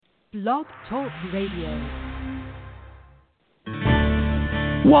Blog Talk Radio.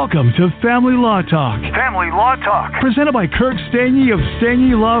 Welcome to Family Law Talk. Family Law Talk. Presented by Kirk Stange of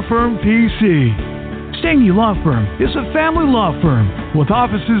Stange Law Firm, PC. Stange Law Firm is a family law firm with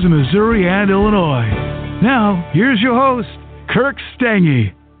offices in Missouri and Illinois. Now, here's your host, Kirk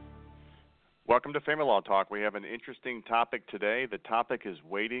Stange. Welcome to Family Law Talk. We have an interesting topic today. The topic is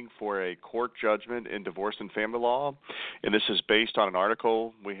waiting for a court judgment in divorce and family law. And this is based on an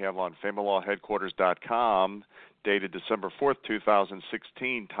article we have on familylawheadquarters.com dated December 4th,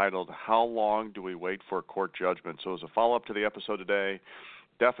 2016, titled, How Long Do We Wait for a Court Judgment? So as a follow-up to the episode today,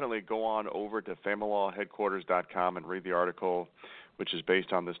 definitely go on over to familylawheadquarters.com and read the article, which is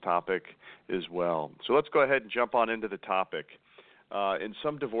based on this topic as well. So let's go ahead and jump on into the topic. In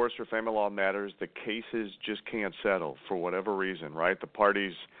some divorce or family law matters, the cases just can't settle for whatever reason, right? The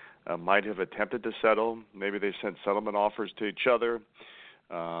parties might have attempted to settle. Maybe they sent settlement offers to each other.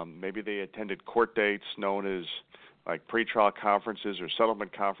 Maybe they attended court dates known as like pretrial conferences or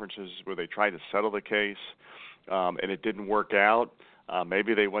settlement conferences where they tried to settle the case and it didn't work out.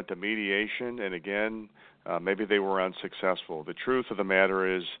 Maybe they went to mediation, and again, maybe they were unsuccessful. The truth of the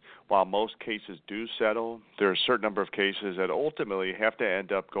matter is, while most cases do settle, there are a certain number of cases that ultimately have to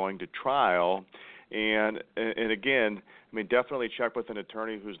end up going to trial. And again, I mean, definitely check with an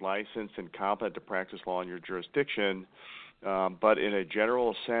attorney who's licensed and competent to practice law in your jurisdiction. But in a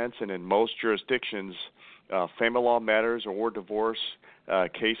general sense, and in most jurisdictions, family law matters or divorce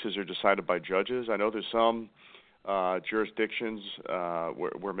cases are decided by judges. I know there's some jurisdictions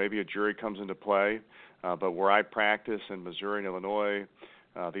where maybe a jury comes into play, but where I practice in Missouri and Illinois,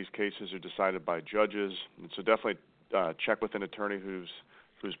 these cases are decided by judges. And so definitely check with an attorney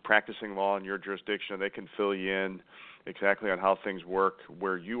who's practicing law in your jurisdiction. They can fill you in exactly on how things work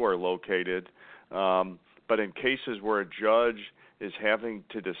where you are located. But in cases where a judge is having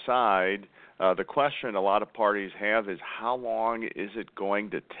to decide, the question a lot of parties have is how long is it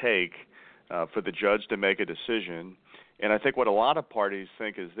going to take for the judge to make a decision? And I think what a lot of parties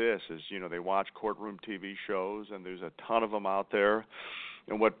think is this, is, you know, they watch courtroom TV shows, and there's a ton of them out there.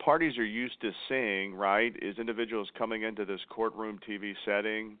 And what parties are used to seeing, right, is individuals coming into this courtroom TV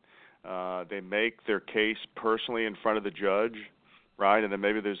setting. They make their case personally in front of the judge, right, and then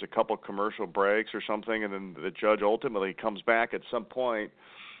maybe there's a couple commercial breaks or something, and then the judge ultimately comes back at some point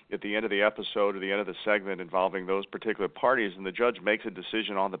at the end of the episode or the end of the segment involving those particular parties, and the judge makes a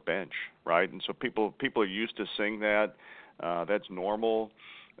decision on the bench, right? And so people are used to seeing that. That's normal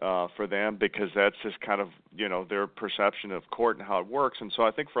for them because that's just kind of, you know, their perception of court and how it works. And so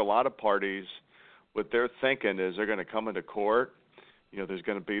I think for a lot of parties, what they're thinking is they're going to come into court, you know, there's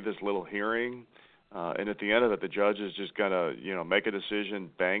going to be this little hearing, and at the end of it, the judge is just going to, you know, make a decision,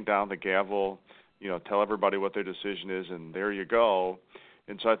 bang down the gavel, you know, tell everybody what their decision is, and there you go.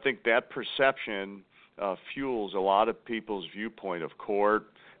 And so I think that perception fuels a lot of people's viewpoint of court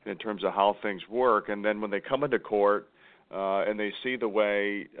in terms of how things work. And then when they come into court and they see the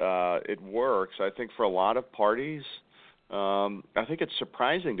way it works, I think for a lot of parties, I think it's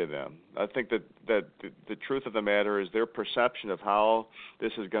surprising to them. I think that the truth of the matter is their perception of how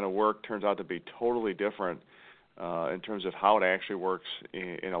this is going to work turns out to be totally different in terms of how it actually works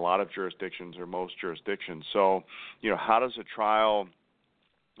in a lot of jurisdictions or most jurisdictions. So, you know, how does a trial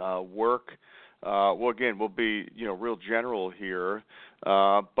work? Well, again, we'll be, you know, real general here,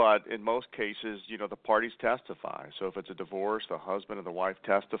 but in most cases, you know, the parties testify. So if it's a divorce, the husband and the wife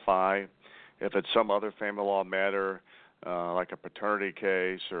testify. If it's some other family law matter, like a paternity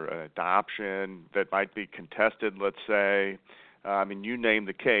case or an adoption that might be contested, let's say, I mean, you name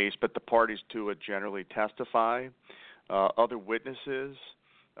the case, but the parties to it generally testify. Other witnesses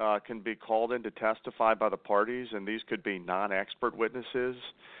can be called in to testify by the parties, and these could be non-expert witnesses.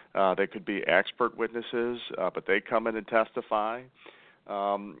 They could be expert witnesses, but they come in and testify.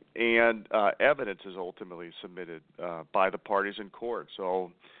 And evidence is ultimately submitted by the parties in court.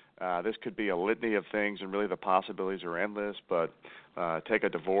 So this could be a litany of things, and really the possibilities are endless, but take a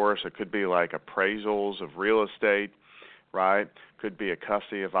divorce. It could be like appraisals of real estate, right? Could be a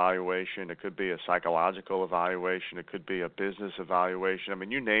custody evaluation. It could be a psychological evaluation. It could be a business evaluation. I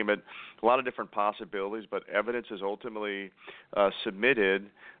mean, you name it, a lot of different possibilities, but evidence is ultimately submitted,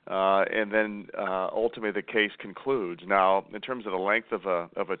 and then ultimately the case concludes. Now, in terms of the length of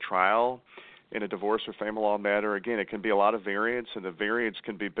a trial in a divorce or family law matter, again, it can be a lot of variance, and the variance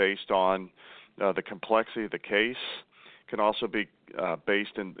can be based on the complexity of the case. Can also be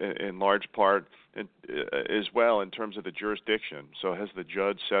based in large part as well in terms of the jurisdiction. So has the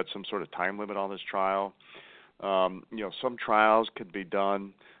judge set some sort of time limit on this trial? You know, some trials could be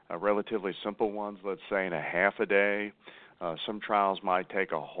done, relatively simple ones, let's say in a half a day. Some trials might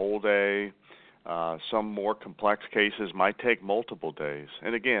take a whole day. Some more complex cases might take multiple days.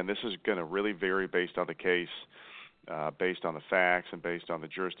 And again, this is going to really vary based on the case, based on the facts, and based on the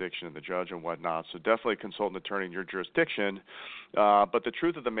jurisdiction of the judge and whatnot. So definitely consult an attorney in your jurisdiction. But the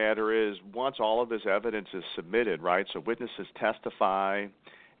truth of the matter is, once all of this evidence is submitted, right, so witnesses testify,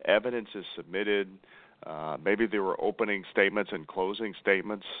 evidence is submitted, maybe there were opening statements and closing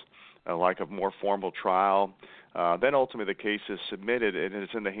statements, like a more formal trial, then ultimately the case is submitted and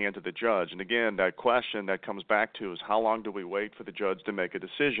it's in the hands of the judge. And again, that question that comes back to is, how long do we wait for the judge to make a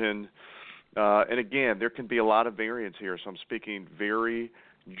decision? And again, there can be a lot of variance here, so I'm speaking very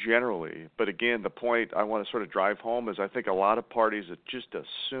generally. But again, the point I want to sort of drive home is I think a lot of parties just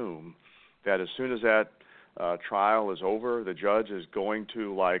assume that as soon as that trial is over, the judge is going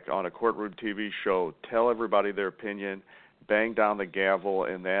to, like on a courtroom TV show, tell everybody their opinion, bang down the gavel,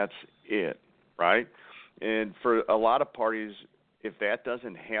 and that's it, right? And for a lot of parties, if that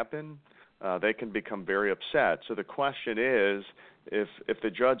doesn't happen, they can become very upset. So the question is, if the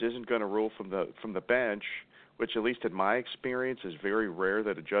judge isn't going to rule from the bench, which at least in my experience is very rare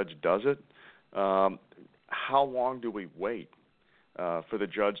that a judge does it, how long do we wait for the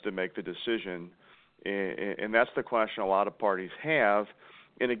judge to make the decision? And that's the question a lot of parties have.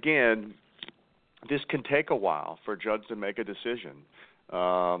 And again, this can take a while for a judge to make a decision.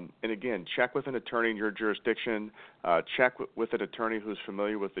 And again, check with an attorney in your jurisdiction. Check with an attorney who's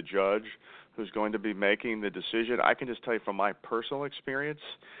familiar with the judge who's going to be making the decision. I can just tell you from my personal experience,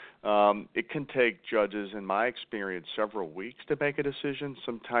 it can take judges, in my experience, several weeks to make a decision,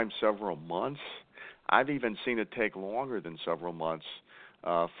 sometimes several months. I've even seen it take longer than several months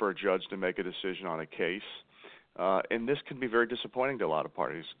for a judge to make a decision on a case. And this can be very disappointing to a lot of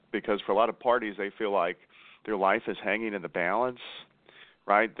parties, because for a lot of parties, they feel like their life is hanging in the balance,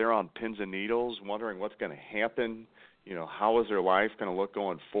 right? They're on pins and needles, wondering what's going to happen. You know, how is their life going to look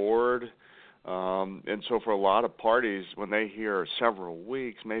going forward? And so for a lot of parties, when they hear several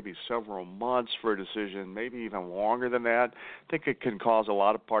weeks, maybe several months for a decision, maybe even longer than that, I think it can cause a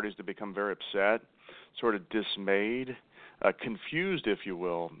lot of parties to become very upset, sort of dismayed, confused, if you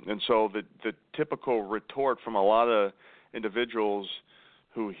will. And so the typical retort from a lot of individuals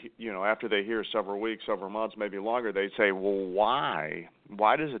who, you know, after they hear several weeks, several months, maybe longer, they say, well, why?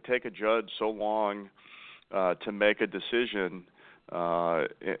 Why does it take a judge so long to make a decision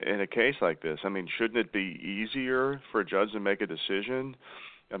in a case like this? I mean, shouldn't it be easier for a judge to make a decision?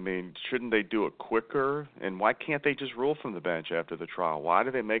 I mean, shouldn't they do it quicker? And why can't they just rule from the bench after the trial? Why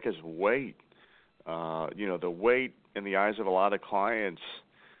do they make us wait? You know, the wait in the eyes of a lot of clients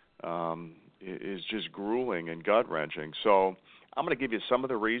is just grueling and gut-wrenching. So I'm going to give you some of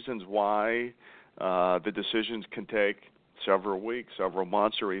the reasons why the decisions can take several weeks, several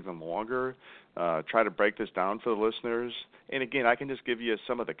months, or even longer. Try to break this down for the listeners. And again, I can just give you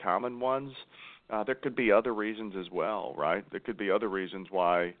some of the common ones. There could be other reasons as well, right? There could be other reasons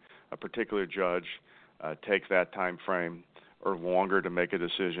why a particular judge takes that time frame or longer to make a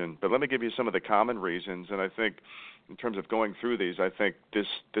decision. But let me give you some of the common reasons, and I think in terms of going through these, I think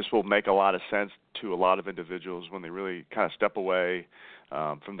this will make a lot of sense to a lot of individuals when they really kind of step away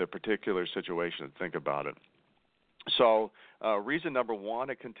from their particular situation and think about it. So reason number one,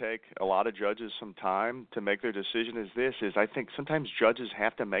 it can take a lot of judges some time to make their decision is I think sometimes judges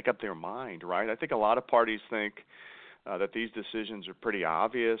have to make up their mind, right? I think a lot of parties think that these decisions are pretty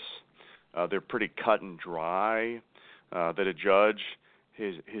obvious, they're pretty cut and dry, that a judge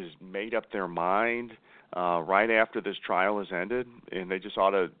has made up their mind right after this trial has ended, and they just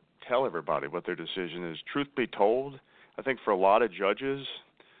ought to tell everybody what their decision is. Truth be told, I think for a lot of judges,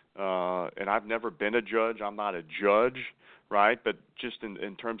 and I've never been a judge, I'm not a judge, right? But just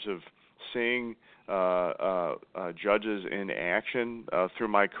in terms of seeing judges in action through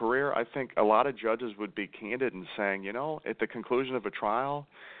my career, I think a lot of judges would be candid in saying, you know, at the conclusion of a trial,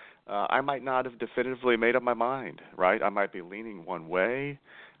 I might not have definitively made up my mind, right? I might be leaning one way.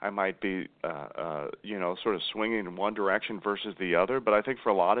 I might be, sort of swinging in one direction versus the other. But I think for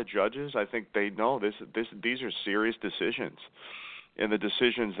a lot of judges, I think they know these are serious decisions. And the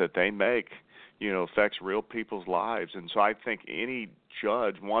decisions that they make, you know, affects real people's lives. And so I think any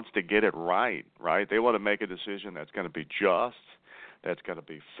judge wants to get it right? They want to make a decision that's going to be just, that's going to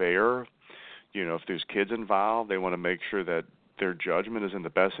be fair. You know, if there's kids involved, they want to make sure that their judgment is in the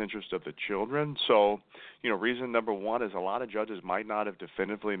best interest of the children. So, you know, reason number one is a lot of judges might not have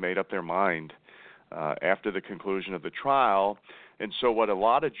definitively made up their mind after the conclusion of the trial. And so what a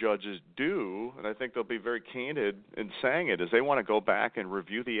lot of judges do, and I think they'll be very candid in saying it, is they want to go back and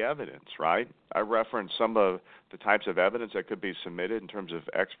review the evidence, right? I referenced some of the types of evidence that could be submitted in terms of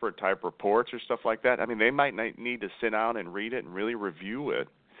expert-type reports or stuff like that. I mean, they might need to sit down and read it and really review it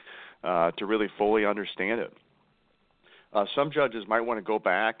to really fully understand it. Some judges might want to go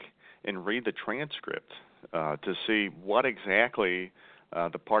back and read the transcript to see what exactly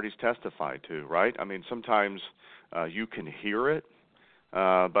the parties testified to, right? I mean, sometimes you can hear it,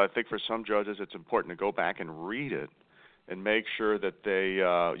 but I think for some judges it's important to go back and read it and make sure that they,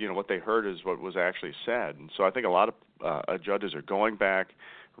 what they heard is what was actually said. And so I think a lot of judges are going back,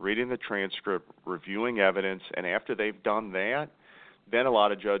 reading the transcript, reviewing evidence, and after they've done that, then a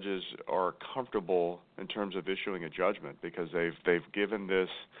lot of judges are comfortable in terms of issuing a judgment because they've given this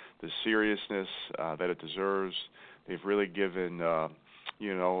the seriousness that it deserves. They've really given a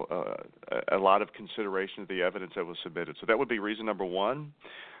lot of consideration to the evidence that was submitted. So that would be reason number one.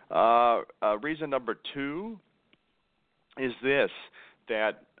 Reason number two is this,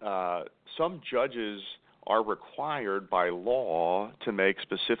 that some judges are required by law to make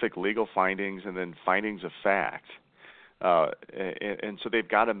specific legal findings and then findings of fact. And so they've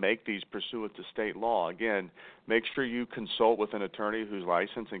got to make these pursuant to state law. Again, make sure you consult with an attorney who's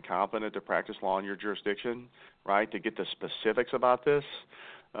licensed and competent to practice law in your jurisdiction, right, to get the specifics about this.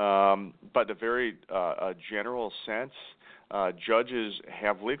 But in a very general sense, judges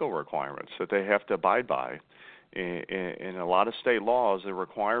have legal requirements that they have to abide by. In a lot of state laws, the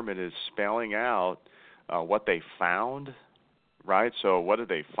requirement is spelling out what they found, right? So what did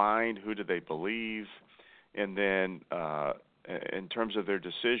they find? Who did they believe? And then in terms of their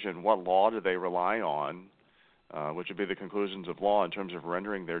decision, what law do they rely on, which would be the conclusions of law in terms of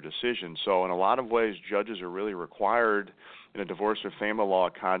rendering their decision. So in a lot of ways, judges are really required in a divorce or family law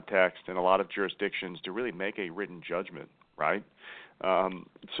context in a lot of jurisdictions to really make a written judgment, right?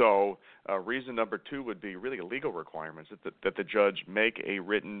 So reason number two would be really legal requirements, that the judge make a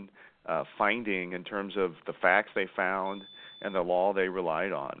written finding in terms of the facts they found and the law they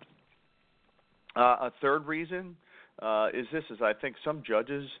relied on. A third reason is I think some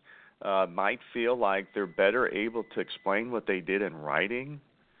judges might feel like they're better able to explain what they did in writing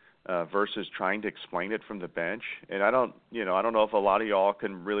versus trying to explain it from the bench. And I don't know if a lot of y'all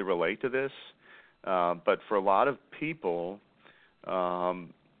can really relate to this, but for a lot of people,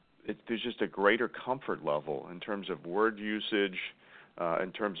 there's just a greater comfort level in terms of word usage,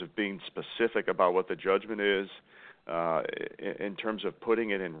 in terms of being specific about what the judgment is, in terms of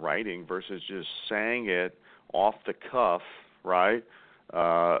putting it in writing versus just saying it off the cuff, right,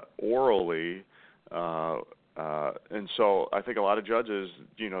 orally. And so I think a lot of judges,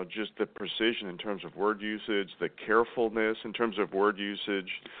 just the precision in terms of word usage, the carefulness in terms of word usage,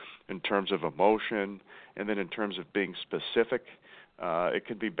 in terms of emotion, and then in terms of being specific, it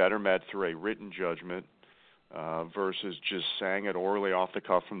can be better met through a written judgment versus just saying it orally off the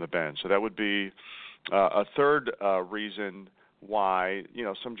cuff from the bench. So that would be a third reason why,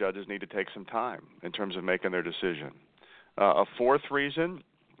 some judges need to take some time in terms of making their decision. A fourth reason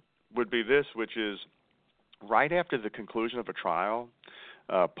would be this, which is right after the conclusion of a trial,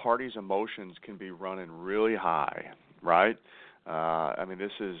 parties' emotions can be running really high, right?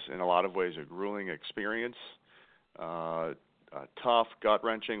 This is in a lot of ways a grueling experience, tough,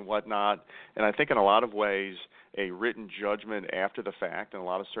 gut-wrenching, whatnot. And I think in a lot of ways, a written judgment after the fact in a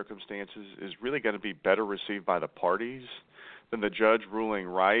lot of circumstances is really going to be better received by the parties than the judge ruling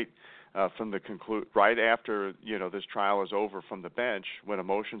right after this trial is over from the bench when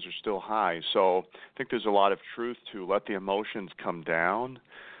emotions are still high. So I think there's a lot of truth to let the emotions come down,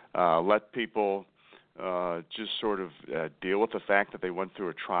 let people just sort of deal with the fact that they went through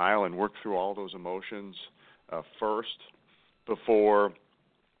a trial and work through all those emotions first before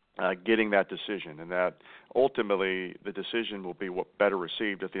getting that decision, and that ultimately the decision will be better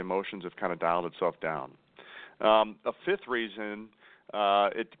received if the emotions have kind of dialed itself down. A fifth reason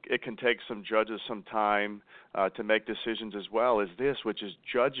it can take some judges some time to make decisions as well is this, which is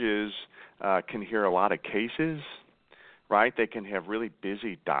judges can hear a lot of cases, right? They can have really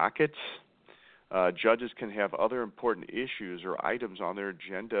busy dockets. Judges can have other important issues or items on their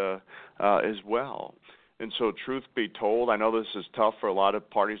agenda as well. And so truth be told, I know this is tough for a lot of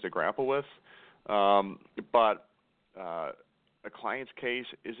parties to grapple with, but a client's case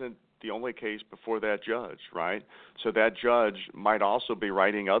isn't the only case before that judge, right? So that judge might also be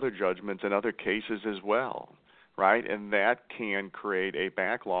writing other judgments in other cases as well, right? And that can create a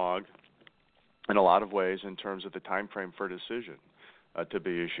backlog in a lot of ways in terms of the time frame for a decision to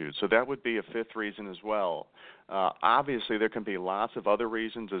be issued. So that would be a fifth reason as well. Obviously, there can be lots of other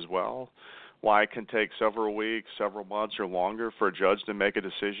reasons as well why it can take several weeks, several months, or longer for a judge to make a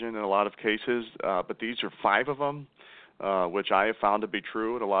decision in a lot of cases. But these are 5 of them, which I have found to be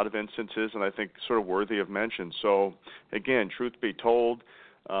true in a lot of instances, and I think sort of worthy of mention. So, again, truth be told,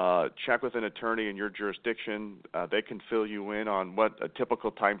 check with an attorney in your jurisdiction. They can fill you in on what a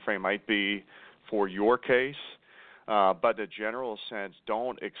typical time frame might be for your case. But in a general sense,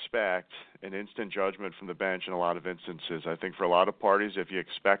 don't expect an instant judgment from the bench in a lot of instances. I think for a lot of parties, if you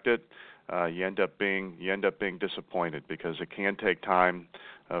expect it, you end up being disappointed, because it can take time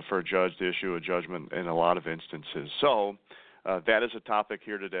for a judge to issue a judgment in a lot of instances. So that is a topic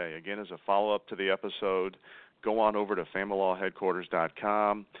here today. Again, as a follow-up to the episode, go on over to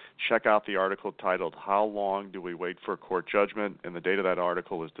familylawheadquarters.com. Check out the article titled "How Long Do We Wait for a Court Judgment?" And the date of that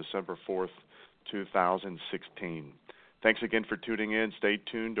article is December 4th, 2016. Thanks again for tuning in. Stay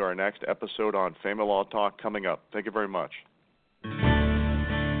tuned to our next episode on Family Law Talk coming up. Thank you very much.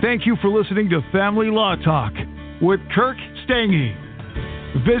 Thank you for listening to Family Law Talk with Kirk Stange.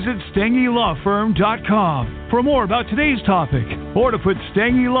 Visit StangeLawFirm.com for more about today's topic, or to put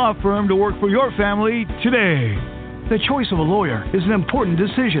Stange Law Firm to work for your family today. The choice of a lawyer is an important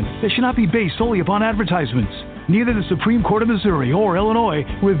decision that should not be based solely upon advertisements. Neither the Supreme Court of Missouri or Illinois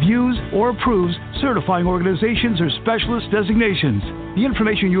reviews or approves certifying organizations or specialist designations. The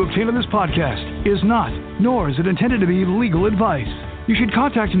information you obtain on this podcast is not, nor is it intended to be legal advice. You should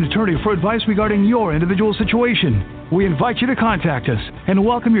contact an attorney for advice regarding your individual situation. We invite you to contact us and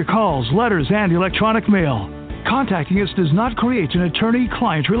welcome your calls, letters, and electronic mail. Contacting us does not create an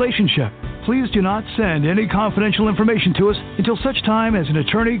attorney-client relationship. Please do not send any confidential information to us until such time as an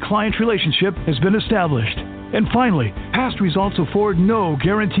attorney-client relationship has been established. And finally, past results afford no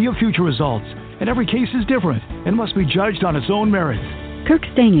guarantee of future results, and every case is different and must be judged on its own merits. Kirk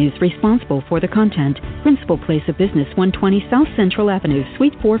Stange is responsible for the content. Principal place of business, 120 South Central Avenue,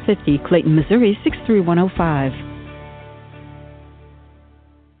 Suite 450, Clayton, Missouri, 63105.